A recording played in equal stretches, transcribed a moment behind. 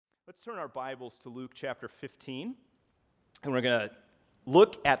Let's turn our Bibles to Luke chapter 15, and we're going to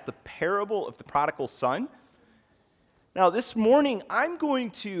look at the parable of the prodigal son. Now, this morning, I'm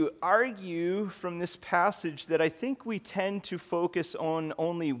going to argue from this passage that I think we tend to focus on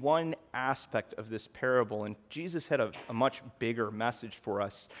only one aspect of this parable, and Jesus had a much bigger message for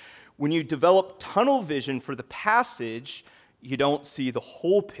us. When you develop tunnel vision for the passage, you don't see the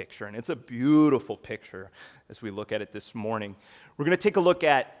whole picture, and it's a beautiful picture as we look at it this morning. We're going to take a look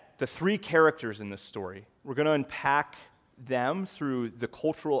at the three characters in this story. We're going to unpack them through the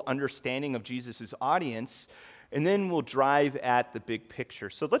cultural understanding of Jesus' audience, and then we'll drive at the big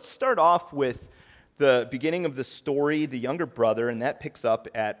picture. So let's start off with the beginning of the story, the younger brother, and that picks up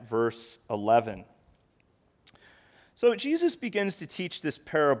at verse 11. So Jesus begins to teach this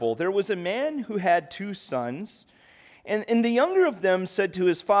parable. There was a man who had 2 sons, and the younger of them said to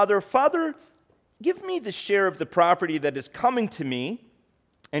his father, "Father, give me the share of the property that is coming to me."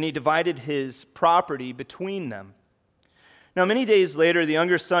 And he divided his property between them. Now, many days later, the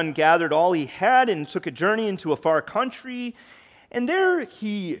younger son gathered all he had and took a journey into a far country, and there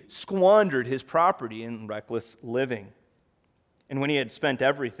he squandered his property in reckless living. And when he had spent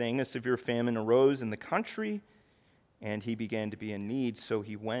everything, a severe famine arose in the country, and he began to be in need. So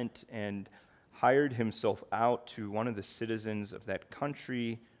he went and hired himself out to one of the citizens of that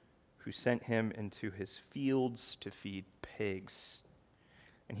country, who sent him into his fields to feed pigs.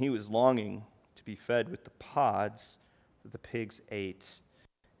 And he was longing to be fed with the pods that the pigs ate,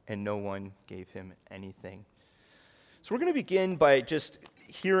 and no one gave him anything. So we're going to begin by just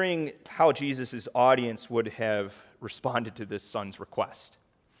hearing how Jesus' audience would have responded to this son's request.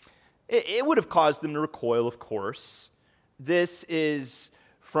 It would have caused them to recoil, of course. This is,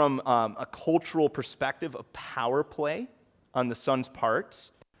 from a cultural perspective, a power play on the son's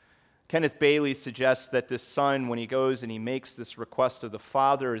part. Kenneth Bailey suggests that this son, when he goes and he makes this request of the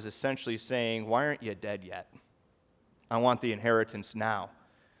father, is essentially saying, "Why aren't you dead yet? I want the inheritance now."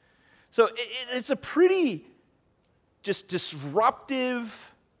 So it's a pretty just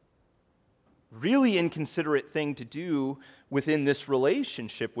disruptive, really inconsiderate thing to do within this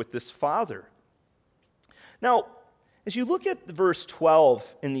relationship with this father. Now, as you look at verse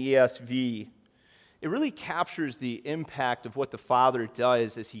 12 in the ESV, it really captures the impact of what the father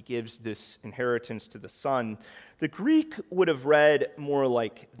does as he gives this inheritance to the son. The Greek would have read more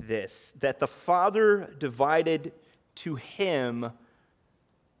like this, that the father divided to him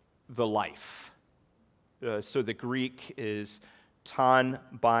the life. So the Greek is ton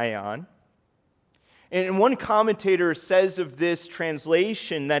bion. And one commentator says of this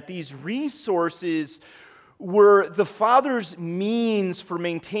translation that these resources were the father's means for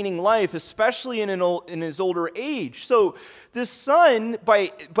maintaining life, especially in his older age. So this son,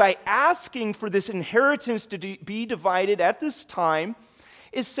 by asking for this inheritance to be divided at this time,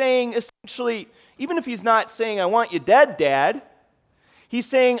 is saying essentially, even if he's not saying, "I want you dead, Dad," he's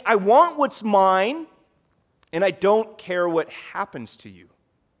saying, "I want what's mine, and I don't care what happens to you.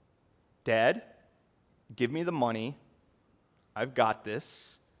 Dad, give me the money. I've got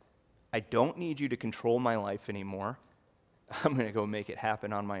this. I don't need you to control my life anymore. I'm going to go make it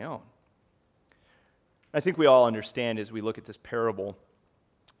happen on my own." I think we all understand as we look at this parable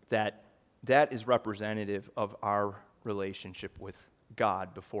that that is representative of our relationship with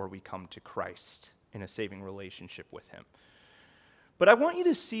God before we come to Christ in a saving relationship with Him. But I want you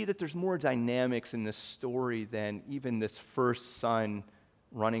to see that there's more dynamics in this story than even this first son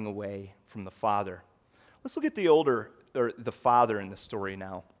running away from the father. Let's look at the father in the story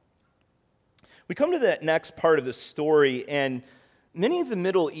now. We come to that next part of the story, and many of the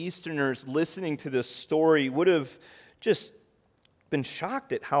Middle Easterners listening to this story would have just been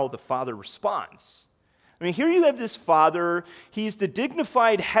shocked at how the father responds. I mean, here you have this father. He's the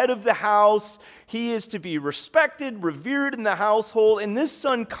dignified head of the house. He is to be respected, revered in the household, and this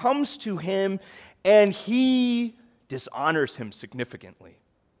son comes to him, and he dishonors him significantly.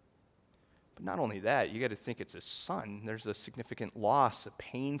 Not only that, you got to think it's a son. There's a significant loss, a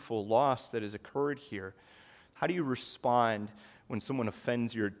painful loss that has occurred here. How do you respond when someone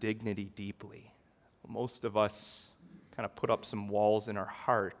offends your dignity deeply? Well, most of us kind of put up some walls in our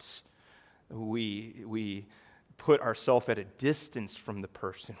hearts. We put ourselves at a distance from the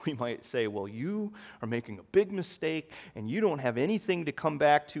person. We might say, "Well, you are making a big mistake, and you don't have anything to come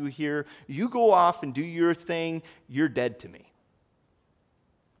back to here. You go off and do your thing. You're dead to me."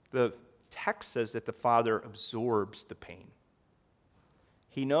 The text says that the father absorbs the pain.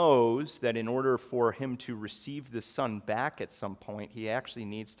 He knows that in order for him to receive the son back at some point, he actually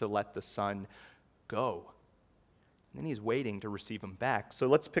needs to let the son go. And then he's waiting to receive him back. So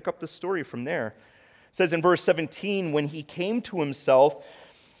let's pick up the story from there. It says in verse 17, when he came to himself,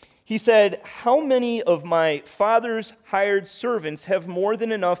 He said, "How many of my father's hired servants have more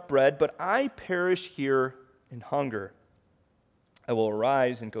than enough bread, but I perish here in hunger? I will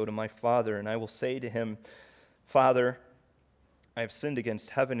arise and go to my father, and I will say to him, 'Father, I have sinned against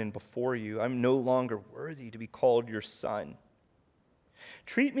heaven and before you. I'm no longer worthy to be called your son.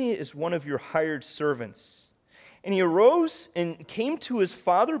 Treat me as one of your hired servants.' And he arose and came to his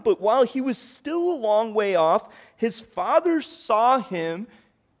father, but while he was still a long way off, his father saw him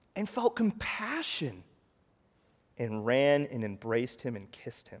and felt compassion and ran and embraced him and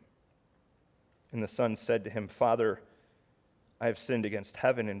kissed him. And the son said to him, 'Father, I have sinned against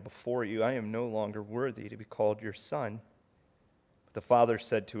heaven and before you. I am no longer worthy to be called your son.' But the father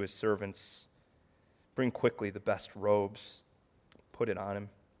said to his servants, 'Bring quickly the best robes, put it on him.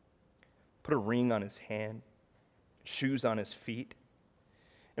 Put a ring on his hand, shoes on his feet.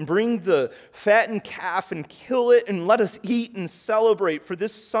 And bring the fattened calf and kill it, and let us eat and celebrate. For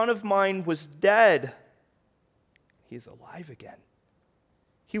this son of mine was dead. He is alive again.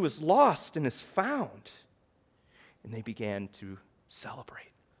 He was lost and is found.' And they began to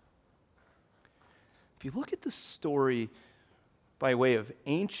celebrate." If you look at the story by way of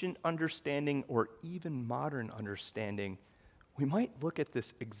ancient understanding or even modern understanding, we might look at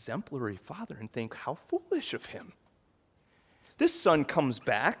this exemplary father and think, how foolish of him. This son comes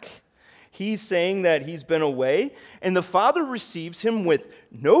back. He's saying that he's been away, and the father receives him with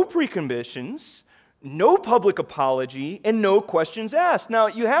no preconditions, no public apology, and no questions asked. Now,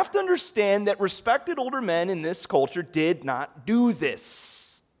 you have to understand that respected older men in this culture did not do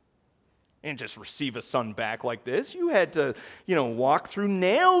this. And just receive a son back like this. You had to, walk through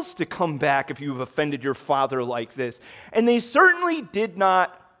nails to come back if you've offended your father like this. And they certainly did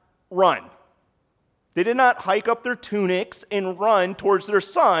not run. They did not hike up their tunics and run towards their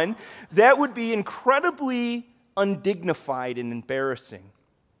son. That would be incredibly undignified and embarrassing.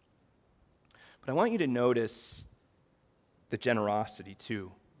 But I want you to notice the generosity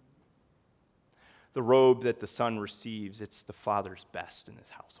too. The robe that the son receives, it's the father's best in this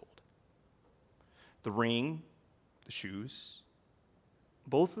household. The ring, the shoes,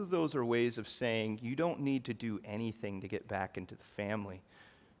 both of those are ways of saying you don't need to do anything to get back into the family.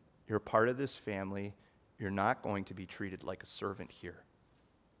 You're a part of this family. You're not going to be treated like a servant here.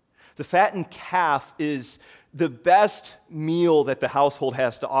 The fattened calf is the best meal that the household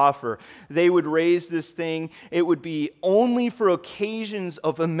has to offer. They would raise this thing. It would be only for occasions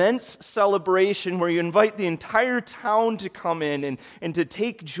of immense celebration where you invite the entire town to come in and to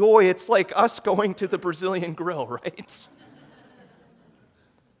take joy. It's like us going to the Brazilian grill, right?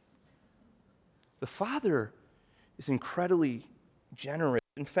 The father is incredibly generous.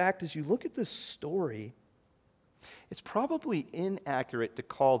 In fact, as you look at this story, it's probably inaccurate to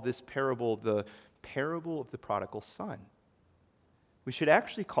call this parable the parable of the prodigal son. We should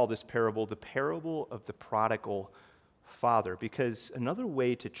actually call this parable the parable of the prodigal father, because another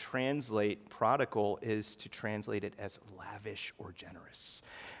way to translate prodigal is to translate it as lavish or generous.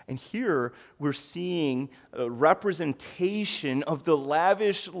 And here we're seeing a representation of the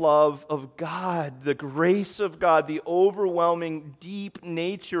lavish love of God, the grace of God, the overwhelming deep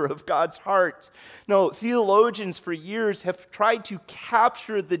nature of God's heart. Now, theologians for years have tried to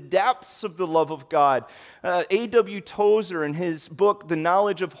capture the depths of the love of God. A.W. Tozer, in his book, The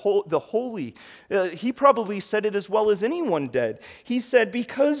Knowledge of the Holy, he probably said it as well as anyone did. He said,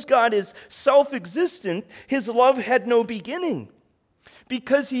 because God is self-existent, his love had no beginning.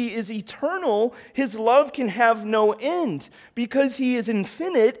 Because he is eternal, his love can have no end. Because he is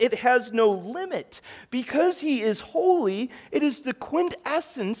infinite, it has no limit. Because he is holy, it is the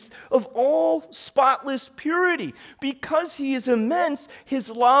quintessence of all spotless purity. Because he is immense, his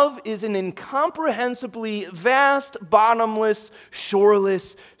love is an incomprehensibly vast, bottomless,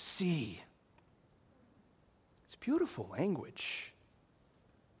 shoreless sea. It's beautiful language.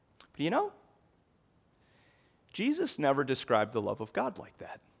 But Jesus never described the love of God like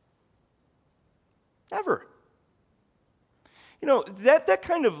that. Never. That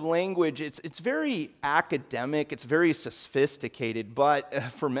kind of language, it's very academic, it's very sophisticated, but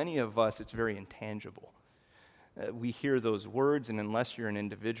for many of us, it's very intangible. We hear those words, and unless you're an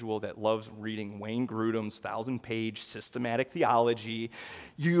individual that loves reading Wayne Grudem's 1,000-page systematic theology,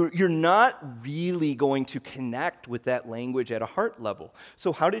 you're not really going to connect with that language at a heart level.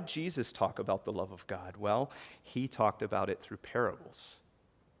 So how did Jesus talk about the love of God? Well, he talked about it through parables.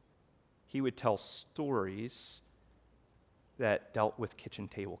 He would tell stories that dealt with kitchen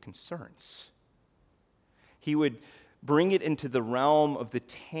table concerns. He would bring it into the realm of the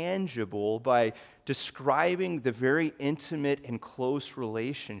tangible by describing the very intimate and close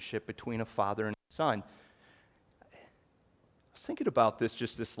relationship between a father and a son. I was thinking about this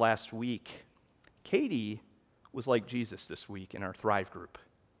just this last week. Katie was like Jesus this week in our Thrive group.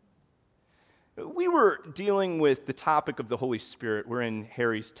 We were dealing with the topic of the Holy Spirit. We're in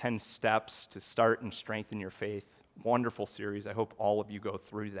Harry's 10 Steps to Start and Strengthen Your Faith. Wonderful series. I hope all of you go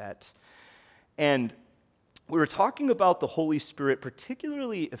through that. And we were talking about the Holy Spirit,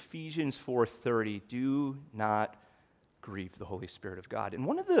 particularly Ephesians 4:30. Do not grieve the Holy Spirit of God. And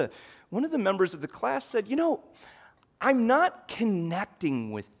one of the members of the class said, I'm not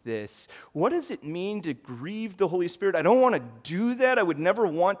connecting with this. What does it mean to grieve the Holy Spirit? I don't want to do that. I would never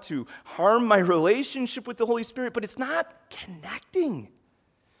want to harm my relationship with the Holy Spirit, but it's not connecting.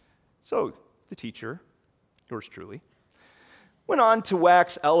 So the teacher, yours truly, went on to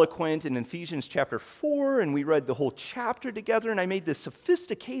wax eloquent in Ephesians chapter 4, and we read the whole chapter together, and I made this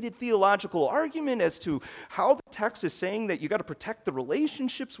sophisticated theological argument as to how the text is saying that you got to protect the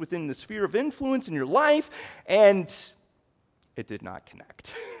relationships within the sphere of influence in your life, and it did not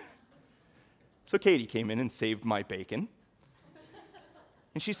connect. So Katie came in and saved my bacon,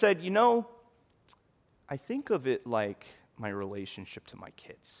 and she said, I think of it like my relationship to my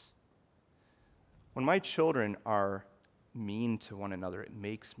kids. When my children are mean to one another, it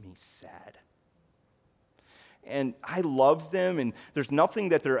makes me sad. And I love them, and there's nothing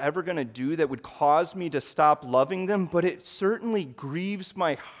that they're ever going to do that would cause me to stop loving them, but it certainly grieves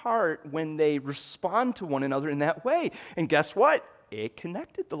my heart when they respond to one another in that way. And guess what? It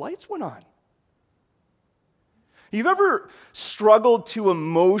connected. The lights went on. You've ever struggled to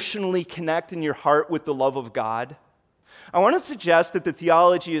emotionally connect in your heart with the love of God? I want to suggest that the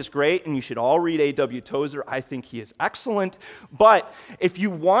theology is great, and you should all read A.W. Tozer. I think he is excellent. But if you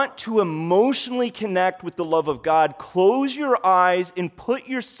want to emotionally connect with the love of God, close your eyes and put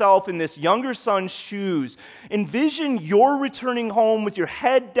yourself in this younger son's shoes. Envision you're returning home with your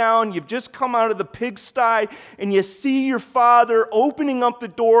head down. You've just come out of the pigsty, and you see your father opening up the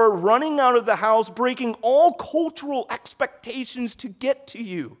door, running out of the house, breaking all cultural expectations to get to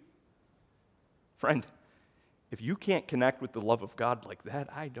you. Friend, if you can't connect with the love of God like that,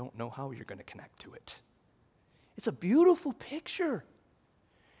 I don't know how you're going to connect to it. It's a beautiful picture.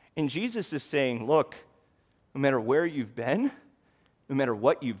 And Jesus is saying, look, no matter where you've been, no matter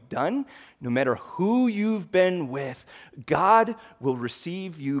what you've done, no matter who you've been with, God will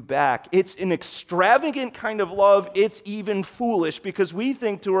receive you back. It's an extravagant kind of love. It's even foolish because we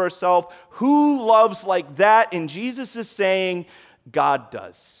think to ourselves, who loves like that? And Jesus is saying, God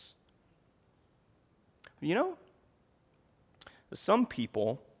does. Some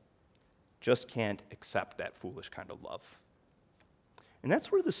people just can't accept that foolish kind of love. And that's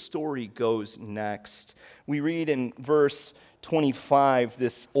where the story goes next. We read in verse 25,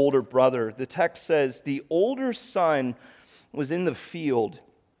 this older brother, the text says, the older son was in the field.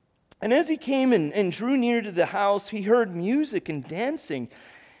 And as he came and drew near to the house, he heard music and dancing.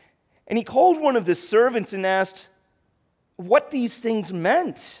 And he called one of the servants and asked what these things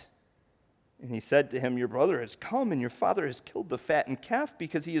meant. And he said to him, your brother has come, and your father has killed the fattened calf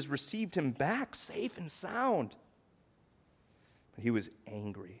because he has received him back safe and sound. But he was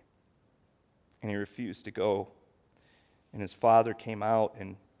angry, and he refused to go. And his father came out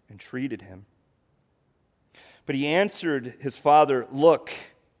and entreated him. But he answered his father, look,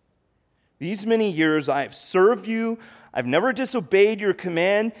 these many years I have served you. I've never disobeyed your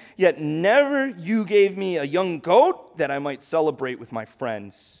command, yet never you gave me a young goat that I might celebrate with my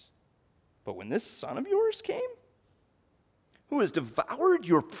friends. But when this son of yours came, who has devoured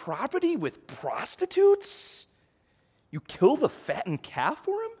your property with prostitutes, you kill the fattened calf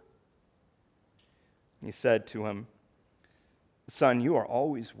for him? And he said to him, son, you are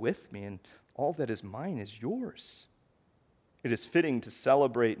always with me, and all that is mine is yours. It is fitting to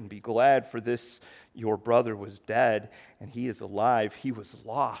celebrate and be glad, for this your brother was dead, and he is alive. He was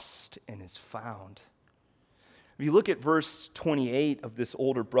lost and is found. If you look at verse 28 of this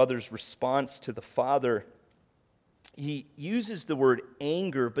older brother's response to the father, he uses the word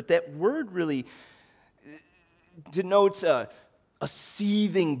anger, but that word really denotes a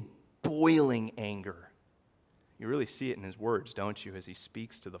seething, boiling anger. You really see it in his words, don't you, as he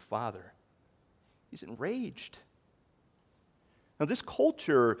speaks to the father. He's enraged. Now, this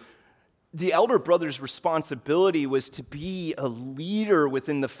culture, the elder brother's responsibility was to be a leader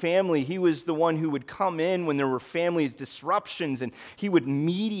within the family. He was the one who would come in when there were family disruptions, and he would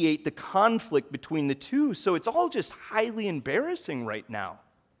mediate the conflict between the two. So it's all just highly embarrassing right now.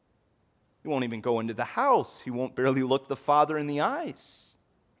 He won't even go into the house. He won't barely look the father in the eyes.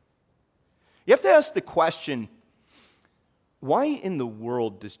 You have to ask the question, why in the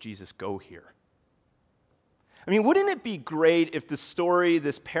world does Jesus go here? I mean, wouldn't it be great if the story,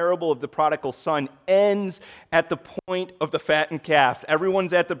 this parable of the prodigal son, ends at the point of the fattened calf?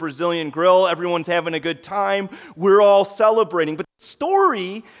 Everyone's at the Brazilian grill, everyone's having a good time, we're all celebrating. But the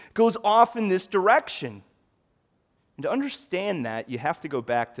story goes off in this direction. And to understand that, you have to go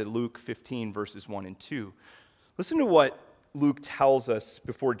back to Luke 15, verses 1 and 2. Listen to what Luke tells us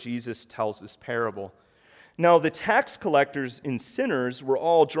before Jesus tells this parable. Now, the tax collectors and sinners were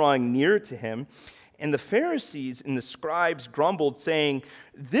all drawing near to him, and the Pharisees and the scribes grumbled, saying,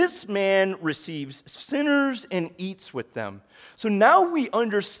 "This man receives sinners and eats with them." So now we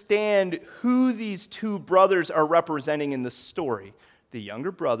understand who these two brothers are representing in the story. The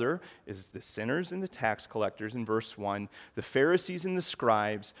younger brother is the sinners and the tax collectors in verse 1. The Pharisees and the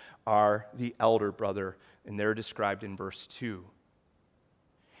scribes are the elder brother, and they're described in verse 2.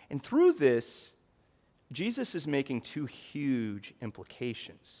 And through this, Jesus is making two huge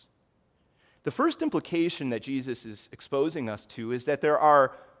implications. The first implication that Jesus is exposing us to is that there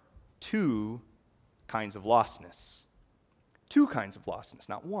are two kinds of lostness. Two kinds of lostness,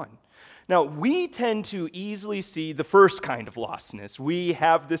 not one. Now, we tend to easily see the first kind of lostness. We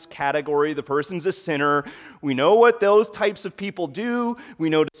have this category, the person's a sinner. We know what those types of people do. We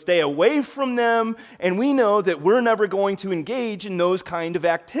know to stay away from them. And we know that we're never going to engage in those kind of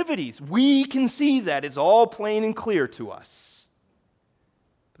activities. We can see that. It's all plain and clear to us.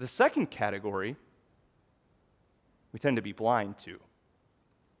 The second category, we tend to be blind to.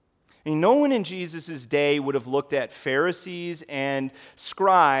 I mean, no one in Jesus' day would have looked at Pharisees and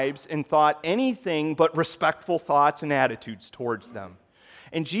scribes and thought anything but respectful thoughts and attitudes towards them.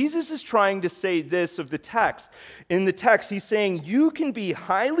 And Jesus is trying to say this of the text. In the text, he's saying you can be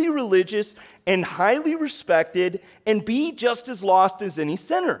highly religious and highly respected and be just as lost as any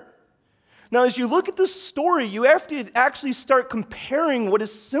sinner. Now, as you look at this story, you have to actually start comparing what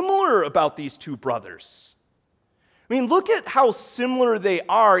is similar about these two brothers. I mean, look at how similar they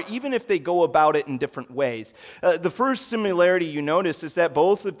are, even if they go about it in different ways. The first similarity you notice is that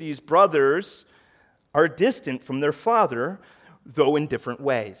both of these brothers are distant from their father, though in different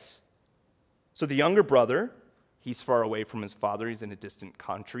ways. So the younger brother, he's far away from his father. He's in a distant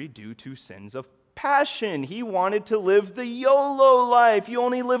country due to sins of passion. He wanted to live the YOLO life. You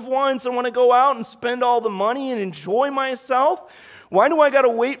only live once. I want to go out and spend all the money and enjoy myself. Why do I got to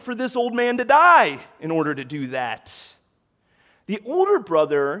wait for this old man to die in order to do that? The older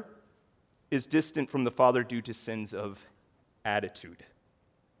brother is distant from the father due to sins of attitude.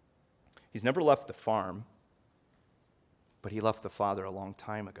 He's never left the farm, but he left the father a long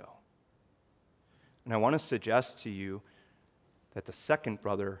time ago. And I want to suggest to you that the second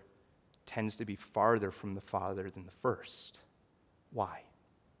brother tends to be farther from the father than the first. Why?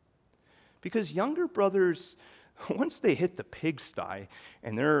 Because younger brothers, once they hit the pigsty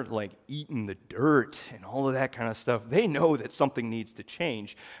and they're like eating the dirt and all of that kind of stuff, they know that something needs to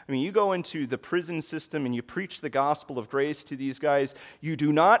change. I mean, you go into the prison system and you preach the gospel of grace to these guys, you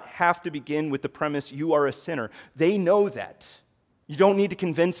do not have to begin with the premise you are a sinner. They know that. You don't need to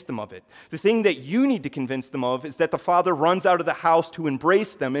convince them of it. The thing that you need to convince them of is that the father runs out of the house to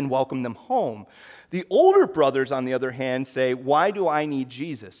embrace them and welcome them home. The older brothers, on the other hand, say, "Why do I need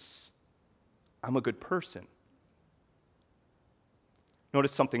Jesus? I'm a good person."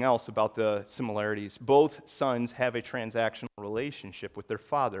 Notice something else about the similarities. Both sons have a transactional relationship with their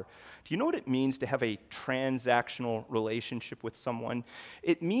father. Do you know what it means to have a transactional relationship with someone?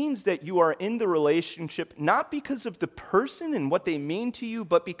 It means that you are in the relationship not because of the person and what they mean to you,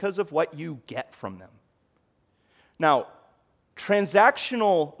 but because of what you get from them. Now,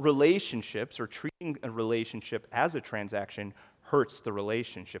 transactional relationships, or treating a relationship as a transaction, hurts the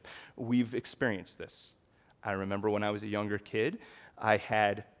relationship. We've experienced this. I remember when I was a younger kid, I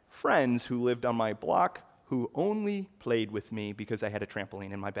had friends who lived on my block who only played with me because I had a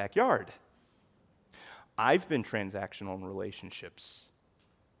trampoline in my backyard. I've been transactional in relationships.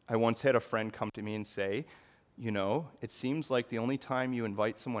 I once had a friend come to me and say, "You know, it seems like the only time you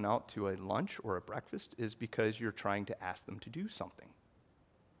invite someone out to a lunch or a breakfast is because you're trying to ask them to do something."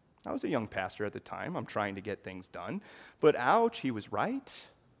 I was a young pastor at the time. I'm trying to get things done. But ouch, he was right.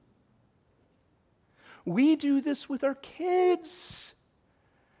 We do this with our kids.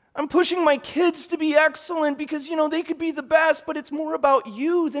 I'm pushing my kids to be excellent because, they could be the best, but it's more about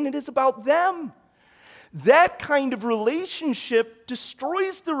you than it is about them. That kind of relationship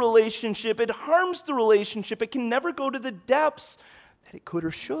destroys the relationship. It harms the relationship. It can never go to the depths that it could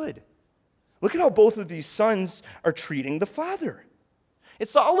or should. Look at how both of these sons are treating the father.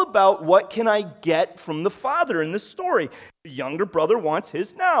 It's all about what can I get from the father in this story. The younger brother wants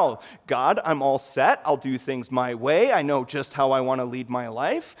his now. God, I'm all set. I'll do things my way. I know just how I want to lead my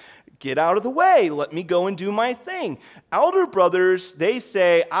life. get out of the way. Let me go and do my thing. Elder brothers, they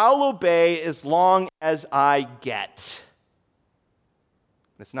say, I'll obey as long as I get.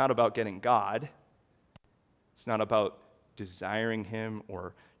 It's not about getting God. It's not about desiring him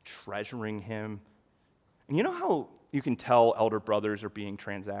or treasuring him. And you know how you can tell elder brothers are being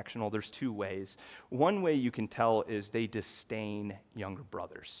transactional? There's two ways. One way you can tell is they disdain younger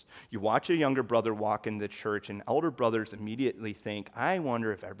brothers. You watch a younger brother walk in the church, and elder brothers immediately think, I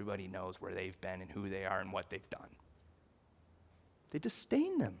wonder if everybody knows where they've been and who they are and what they've done. They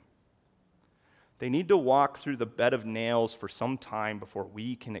disdain them. They need to walk through the bed of nails for some time before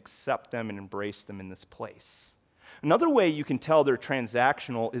we can accept them and embrace them in this place. Another way you can tell they're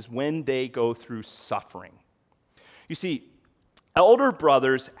transactional is when they go through suffering. You see, elder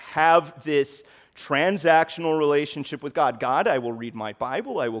brothers have this transactional relationship with God. God, I will read my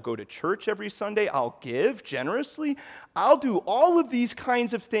Bible. I will go to church every Sunday. I'll give generously. I'll do all of these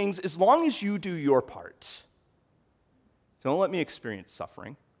kinds of things as long as you do your part. Don't let me experience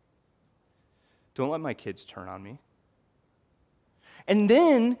suffering. Don't let my kids turn on me. And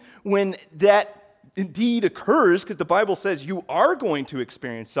then when that indeed occurs, because the Bible says you are going to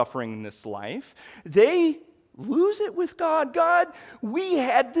experience suffering in this life, they lose it with God. God, we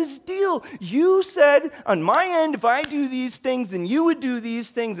had this deal. You said, on my end, if I do these things, then you would do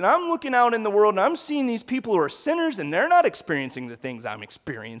these things. And I'm looking out in the world, and I'm seeing these people who are sinners, and they're not experiencing the things I'm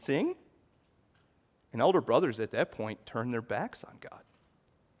experiencing. And elder brothers at that point turn their backs on God.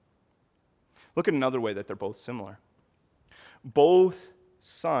 Look at another way that they're both similar. Both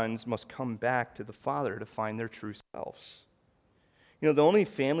sons must come back to the father to find their true selves. You know, the only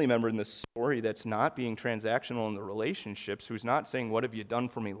family member in this story that's not being transactional in the relationships, who's not saying, what have you done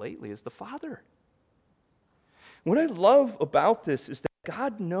for me lately, is the father. What I love about this is that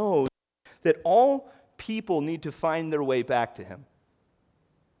God knows that all people need to find their way back to him.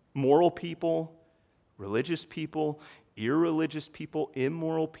 Moral people, religious people, irreligious people,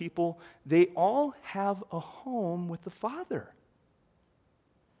 immoral people, they all have a home with the Father.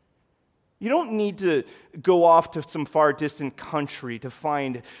 You don't need to go off to some far distant country to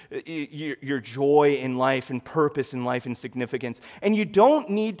find your joy in life and purpose in life and significance. And you don't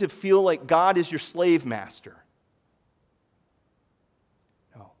need to feel like God is your slave master.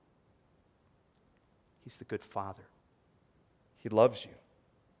 No. He's the good Father. He loves you.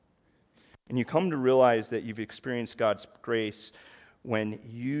 And you come to realize that you've experienced God's grace when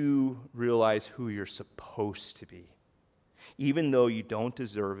you realize who you're supposed to be, even though you don't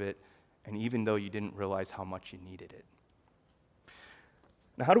deserve it, and even though you didn't realize how much you needed it.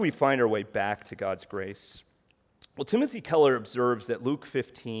 Now, how do we find our way back to God's grace? Well, Timothy Keller observes that Luke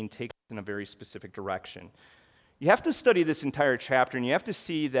 15 takes us in a very specific direction. You have to study this entire chapter, and you have to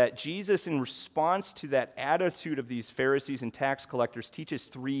see that Jesus, in response to that attitude of these Pharisees and tax collectors, teaches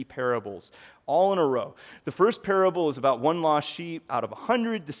 3 parables, all in a row. The first parable is about 1 lost sheep out of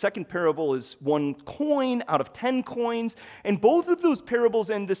 100. The second parable is 1 coin out of 10 coins. And both of those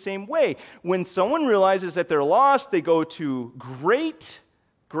parables end the same way. When someone realizes that they're lost, they go to great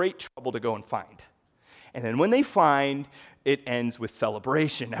trouble to go and find. And then when they find, it ends with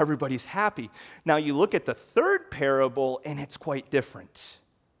celebration. Everybody's happy. Now you look at the third parable, and it's quite different.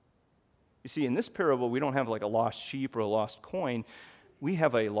 You see, in this parable, we don't have like a lost sheep or a lost coin. We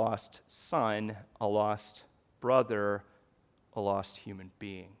have a lost son, a lost brother, a lost human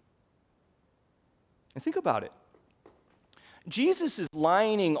being. And think about it. Jesus is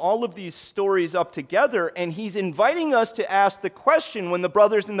lining all of these stories up together, and he's inviting us to ask the question, when the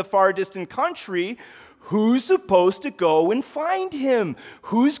brother's in the far distant country, who's supposed to go and find him?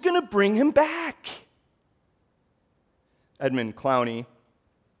 Who's going to bring him back? Edmund Clowney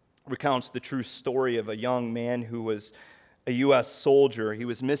recounts the true story of a young man who was a U.S. soldier. He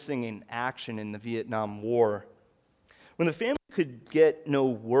was missing in action in the Vietnam War. When the family could get no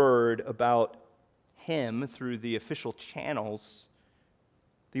word about him through the official channels,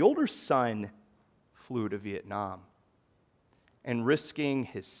 the older son flew to Vietnam, and risking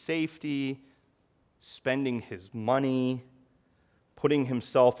his safety, spending his money, putting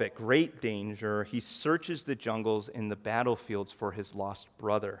himself at great danger, he searches the jungles and the battlefields for his lost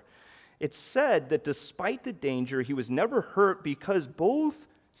brother. It's said that despite the danger, he was never hurt because both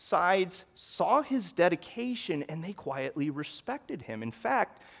sides saw his dedication and they quietly respected him. In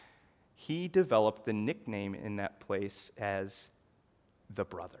fact, he developed the nickname in that place as the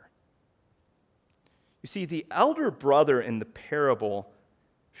brother. You see, the elder brother in the parable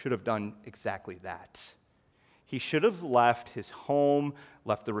should have done exactly that. He should have left his home,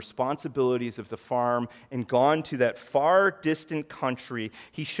 left the responsibilities of the farm, and gone to that far distant country,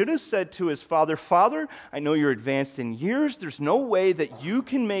 he should have said to his father, "Father, I know you're advanced in years. There's no way that you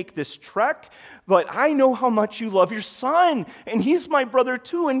can make this trek, but I know how much you love your son, and he's my brother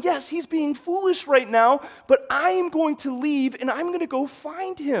too. And yes, he's being foolish right now, but I am going to leave, and I'm going to go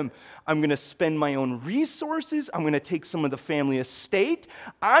find him. I'm going to spend my own resources. I'm going to take some of the family estate.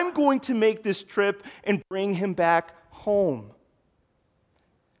 I'm going to make this trip and bring him back home."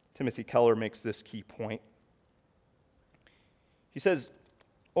 Timothy Keller makes this key point. He says,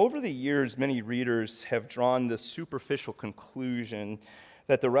 over the years, many readers have drawn the superficial conclusion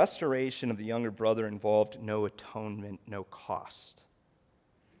that the restoration of the younger brother involved no atonement, no cost.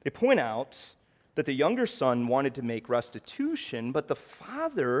 They point out that the younger son wanted to make restitution, but the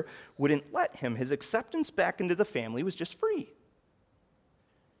father wouldn't let him. His acceptance back into the family was just free.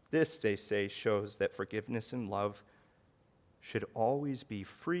 This, they say, shows that forgiveness and love should always be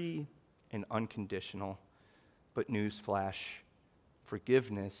free and unconditional. But newsflash,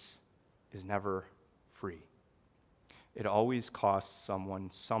 forgiveness is never free. It always costs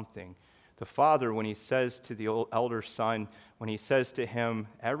someone something. The father, when he says to the elder son, when he says to him,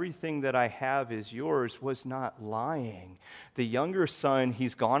 "Everything that I have is yours," was not lying. The younger son,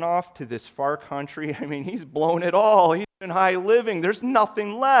 he's gone off to this far country. He's blown it all. He's in high living. There's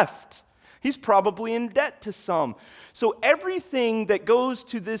nothing left. He's probably in debt to some. So everything that goes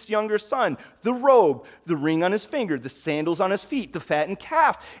to this younger son, the robe, the ring on his finger, the sandals on his feet, the fattened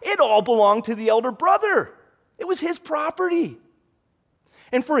calf, it all belonged to the elder brother. It was his property.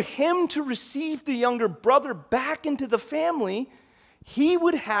 And for him to receive the younger brother back into the family, he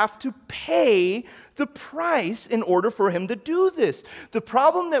would have to pay the price in order for him to do this. The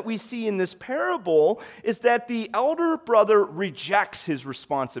problem that we see in this parable is that the elder brother rejects his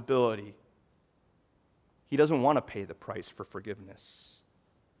responsibility. He doesn't want to pay the price for forgiveness.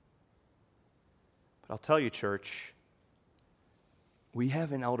 But I'll tell you, church, we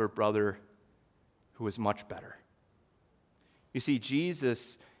have an elder brother who is much better. You see,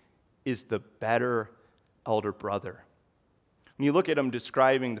 Jesus is the better elder brother. When you look at him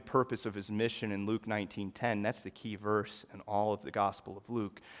describing the purpose of his mission in Luke 19:10, that's the key verse in all of the Gospel of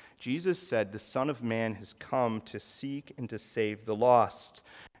Luke. Jesus said, "The Son of Man has come to seek and to save the lost."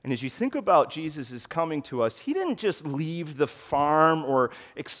 And as you think about Jesus' coming to us, he didn't just leave the farm or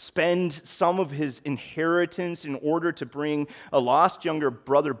expend some of his inheritance in order to bring a lost younger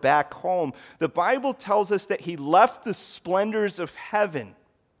brother back home. The Bible tells us that he left the splendors of heaven,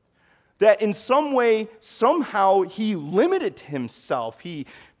 that in some way, somehow, he limited himself. He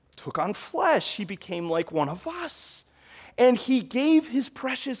took on flesh. He became like one of us. And he gave his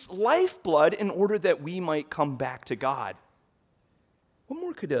precious lifeblood in order that we might come back to God. What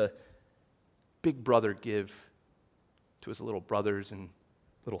more could a big brother give to his little brothers and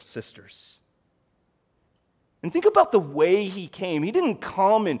little sisters? And think about the way he came. He didn't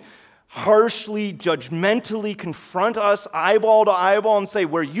come and harshly, judgmentally confront us eyeball to eyeball and say,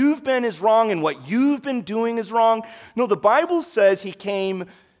 where you've been is wrong and what you've been doing is wrong. No, the Bible says he came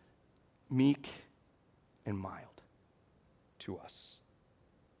meek and mild to us.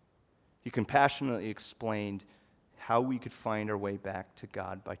 He compassionately explained how we could find our way back to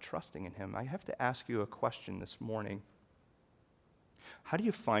God by trusting in him. I have to ask you a question this morning. How do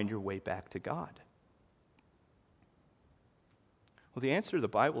you find your way back to God? Well, the answer the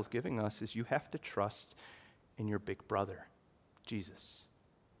Bible is giving us is you have to trust in your big brother, Jesus.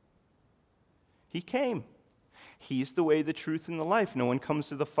 He came. He's the way, the truth, and the life. No one comes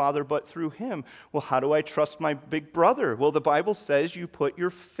to the Father but through him. Well, how do I trust my big brother? Well, the Bible says you put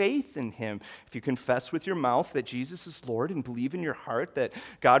your faith in him. If you confess with your mouth that Jesus is Lord and believe in your heart that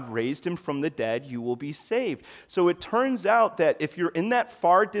God raised him from the dead, you will be saved. So it turns out that if you're in that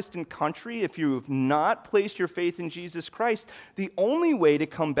far distant country, if you have not placed your faith in Jesus Christ, the only way to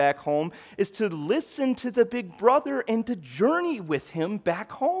come back home is to listen to the big brother and to journey with him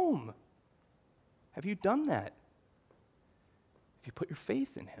back home. Have you done that? If you put your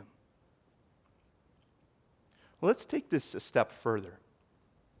faith in him. Well, let's take this a step further.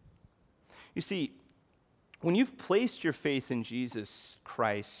 You see, when you've placed your faith in Jesus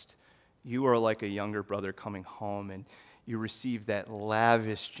Christ, you are like a younger brother coming home and you receive that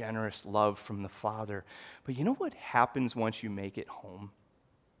lavish, generous love from the Father. But you know what happens once you make it home?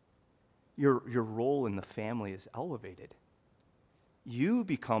 Your role in the family is elevated. You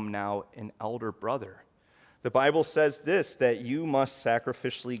become now an elder brother. The Bible says this, that you must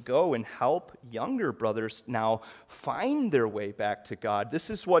sacrificially go and help younger brothers now find their way back to God.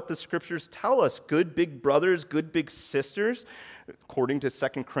 This is what the scriptures tell us. Good big brothers, good big sisters, according to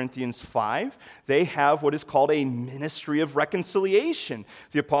 2 Corinthians 5, they have what is called a ministry of reconciliation.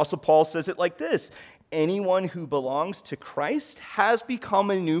 The Apostle Paul says it like this: anyone who belongs to Christ has become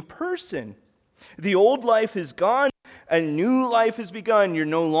a new person. The old life is gone, a new life has begun. You're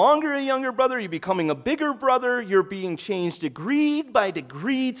no longer a younger brother, you're becoming a bigger brother. You're being changed degree by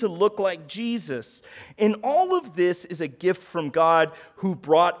degree to look like Jesus. And all of this is a gift from God who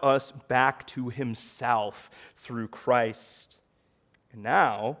brought us back to himself through Christ. And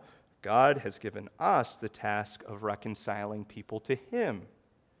now, God has given us the task of reconciling people to him.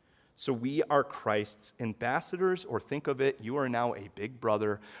 So we are Christ's ambassadors, or think of it, you are now a big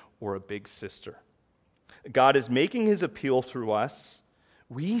brother or a big sister. God is making his appeal through us.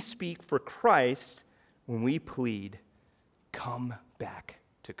 We speak for Christ when we plead, come back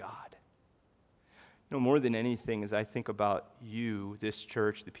to God. You know, more than anything, as I think about you, this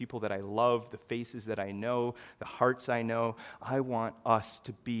church, the people that I love, the faces that I know, the hearts I know, I want us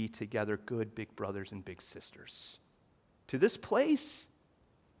to be together good big brothers and big sisters. To this place,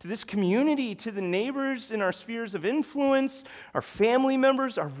 to this community, to the neighbors in our spheres of influence, our family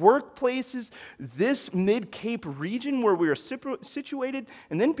members, our workplaces, this Mid-Cape region where we are situated,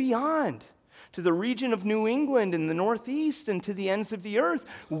 and then beyond, to the region of New England and the Northeast and to the ends of the earth.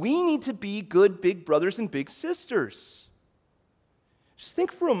 We need to be good big brothers and big sisters. Just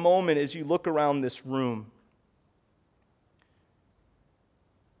think for a moment as you look around this room.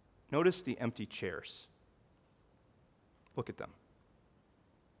 Notice the empty chairs. Look at them.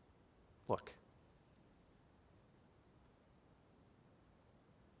 Look.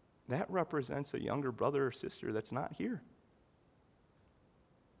 That represents a younger brother or sister that's not here.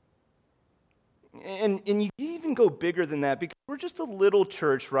 And you even go bigger than that because we're just a little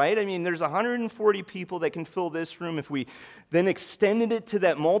church, right? I mean, there's 140 people that can fill this room. If we then extended it to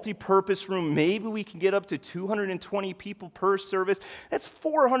that multi-purpose room, maybe we can get up to 220 people per service. That's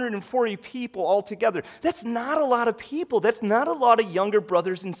 440 people altogether. That's not a lot of people. That's not a lot of younger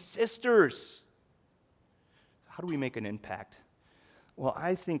brothers and sisters. How do we make an impact? Well,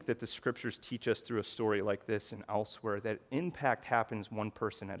 I think that the scriptures teach us through a story like this and elsewhere that impact happens one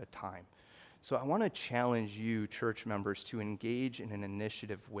person at a time. So I want to challenge you, church members, to engage in an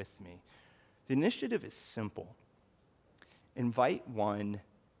initiative with me. The initiative is simple. Invite one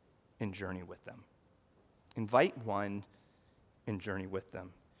and journey with them. Invite one and journey with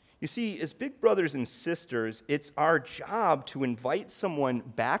them. You see, as big brothers and sisters, it's our job to invite someone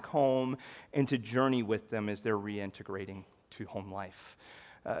back home and to journey with them as they're reintegrating to home life.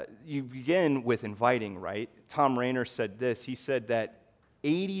 You begin with inviting, right? Tom Rainer said this. He said that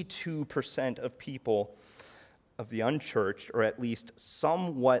 82% of people of the unchurched are at least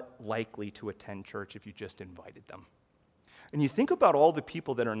somewhat likely to attend church if you just invited them. And you think about all the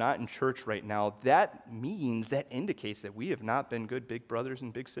people that are not in church right now, that indicates that we have not been good big brothers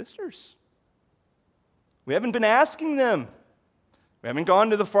and big sisters. We haven't been asking them. We haven't gone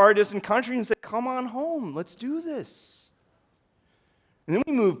to the far distant country and said, come on home, let's do this. And then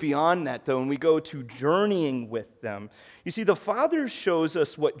we move beyond that, though, and we go to journeying with them. You see, the Father shows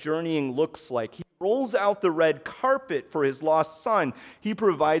us what journeying looks like. He rolls out the red carpet for his lost son. He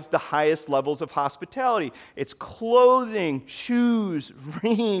provides the highest levels of hospitality. It's clothing, shoes,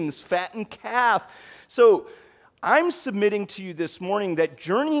 rings, fattened calf. So I'm submitting to you this morning that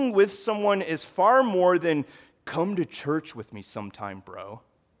journeying with someone is far more than come to church with me sometime, bro.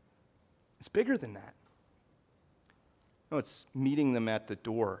 It's bigger than that. No, it's meeting them at the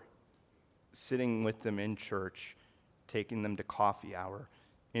door, sitting with them in church, taking them to coffee hour,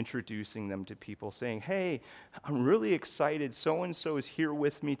 introducing them to people, saying, hey, I'm really excited. So-and-so is here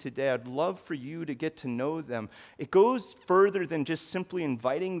with me today. I'd love for you to get to know them. It goes further than just simply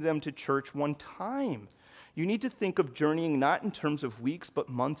inviting them to church one time. You need to think of journeying not in terms of weeks, but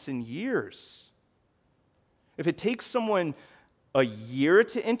months and years. If it takes someone a year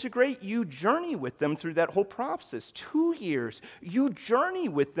to integrate, you journey with them through that whole process. 2 years, you journey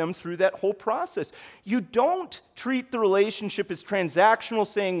with them through that whole process. You don't treat the relationship as transactional,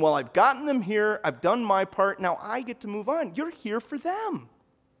 saying, well, I've gotten them here, I've done my part, now I get to move on. You're here for them.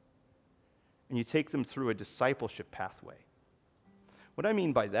 And you take them through a discipleship pathway. What I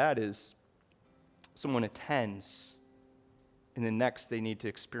mean by that is someone attends, and then next they need to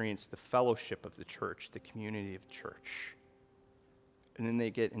experience the fellowship of the church, the community of church. And then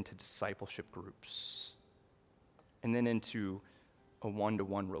they get into discipleship groups, and then into a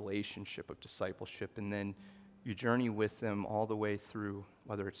one-to-one relationship of discipleship, and then you journey with them all the way through,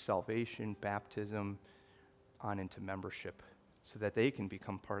 whether it's salvation, baptism, on into membership so that they can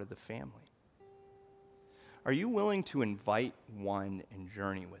become part of the family? Are you willing to invite one and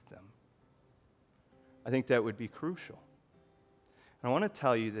journey with them? I think that would be crucial. And I want to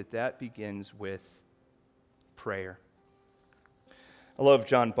tell you that that begins with prayer. I love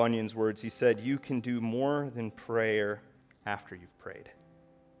John Bunyan's words. He said, "You can do more than prayer after you've prayed,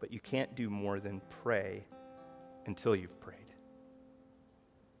 but you can't do more than pray until you've prayed."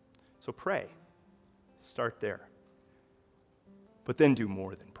 So pray. Start there. But then do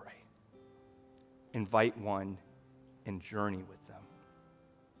more than pray. Invite one and journey with them.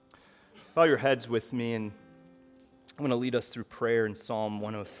 Bow your heads with me, and I'm going to lead us through prayer in Psalm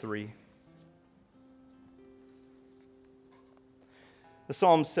 103. The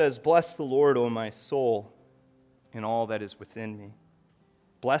psalm says, "Bless the Lord, O my soul, and all that is within me.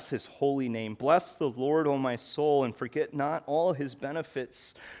 Bless his holy name. Bless the Lord, O my soul, and forget not all his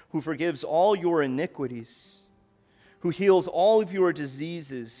benefits, who forgives all your iniquities, who heals all of your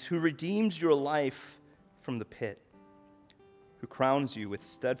diseases, who redeems your life from the pit, who crowns you with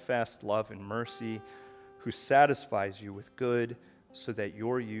steadfast love and mercy, who satisfies you with good, so that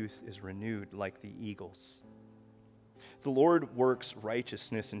your youth is renewed like the eagles. The Lord works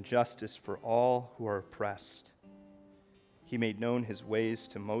righteousness and justice for all who are oppressed. He made known his ways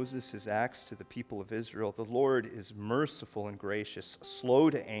to Moses, his acts to the people of Israel. The Lord is merciful and gracious, slow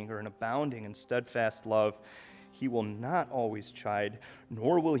to anger and abounding in steadfast love. He will not always chide,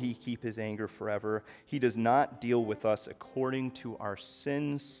 nor will he keep his anger forever. He does not deal with us according to our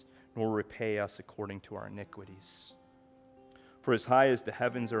sins, nor repay us according to our iniquities. For as high as the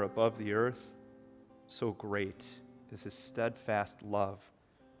heavens are above the earth, so great is his steadfast love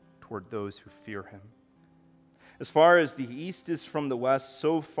toward those who fear him. As far as the east is from the west,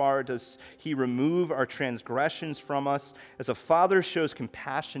 so far does he remove our transgressions from us. As a father shows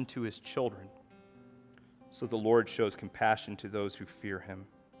compassion to his children, so the Lord shows compassion to those who fear him.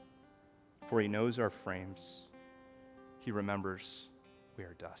 For he knows our frames. He remembers we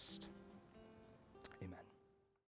are dust."